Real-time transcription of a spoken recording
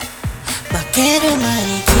負ける前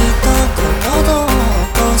にきっと行動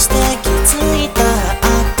として気づいたらあ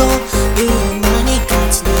っという間に勝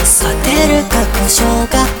ちに勝てる確証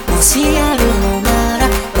がもしあるのなら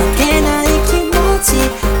負けない気持ち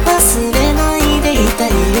忘れないでいたい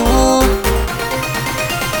よ。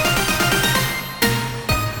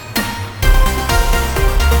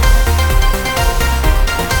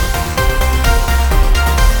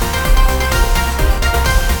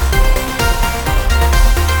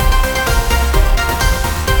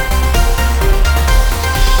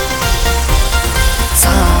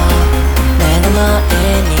前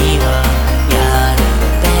にはやる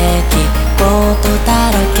べきことだ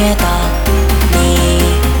らけだ。見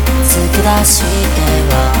つけ出して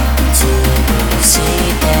は潰して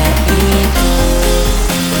いく。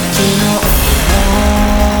昨日の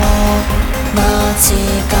間違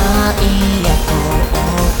いや後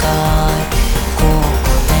悔ここ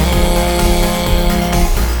で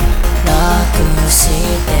なくし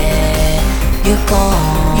てゆこう。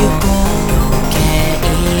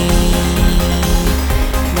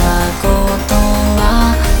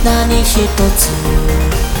何一つ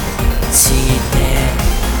して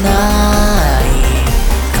ない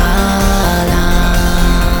から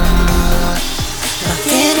負け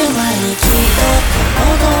る前にきっと行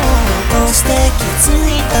動として気づ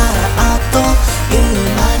いたらあっという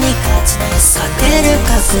間に勝ちに勝てる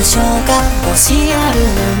確証がもしある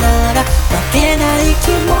のなら負けない気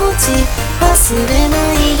持ち忘れな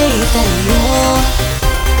いでいたいよ。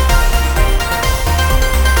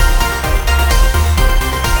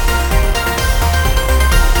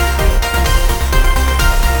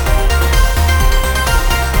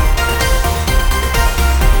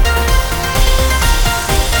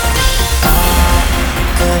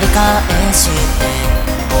繰り返して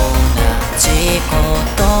同じこ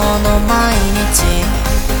との毎日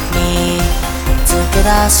見つけ出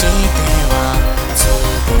しては潰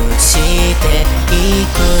してい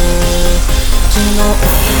く。昨日の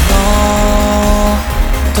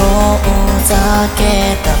遠ざけ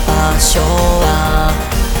た場所は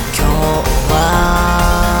今日は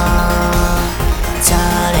チャ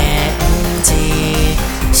レンジ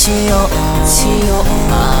しよう。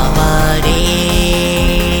周り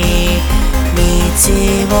道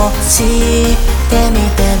を知ってみ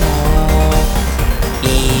てもい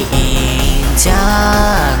いんじゃ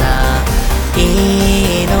ない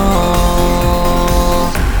の。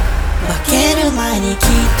負ける前にきっ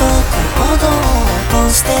と行動と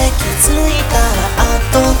して気づいたらあっ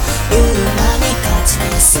という間に勝ちに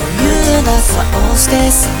そういうな顔して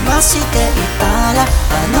済ましていたらあ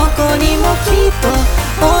の子にもきっと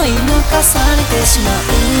追い抜かされてしまう。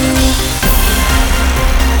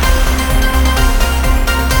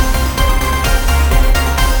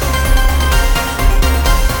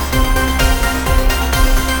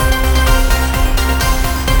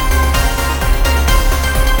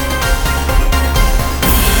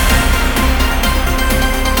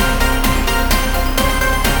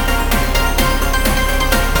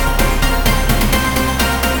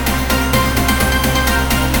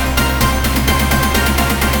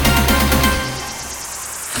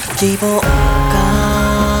希望が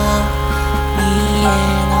見え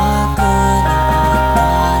なくなった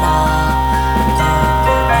らこ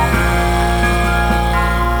こへ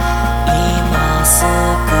今す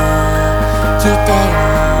ぐ来てよ。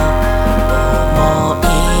思い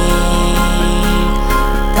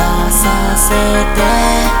出させて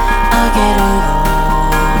あげるよ。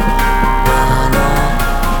あの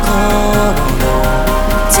頃の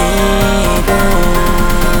自分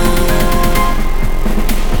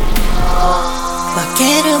負け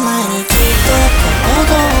る前にきっと行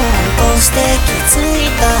動として気づい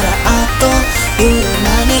たらあっという間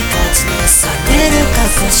に勝ちに勝てる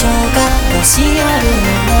確証がもしあるの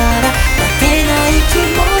なら負けない気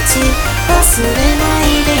持ち忘れない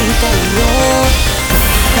でいたいよ。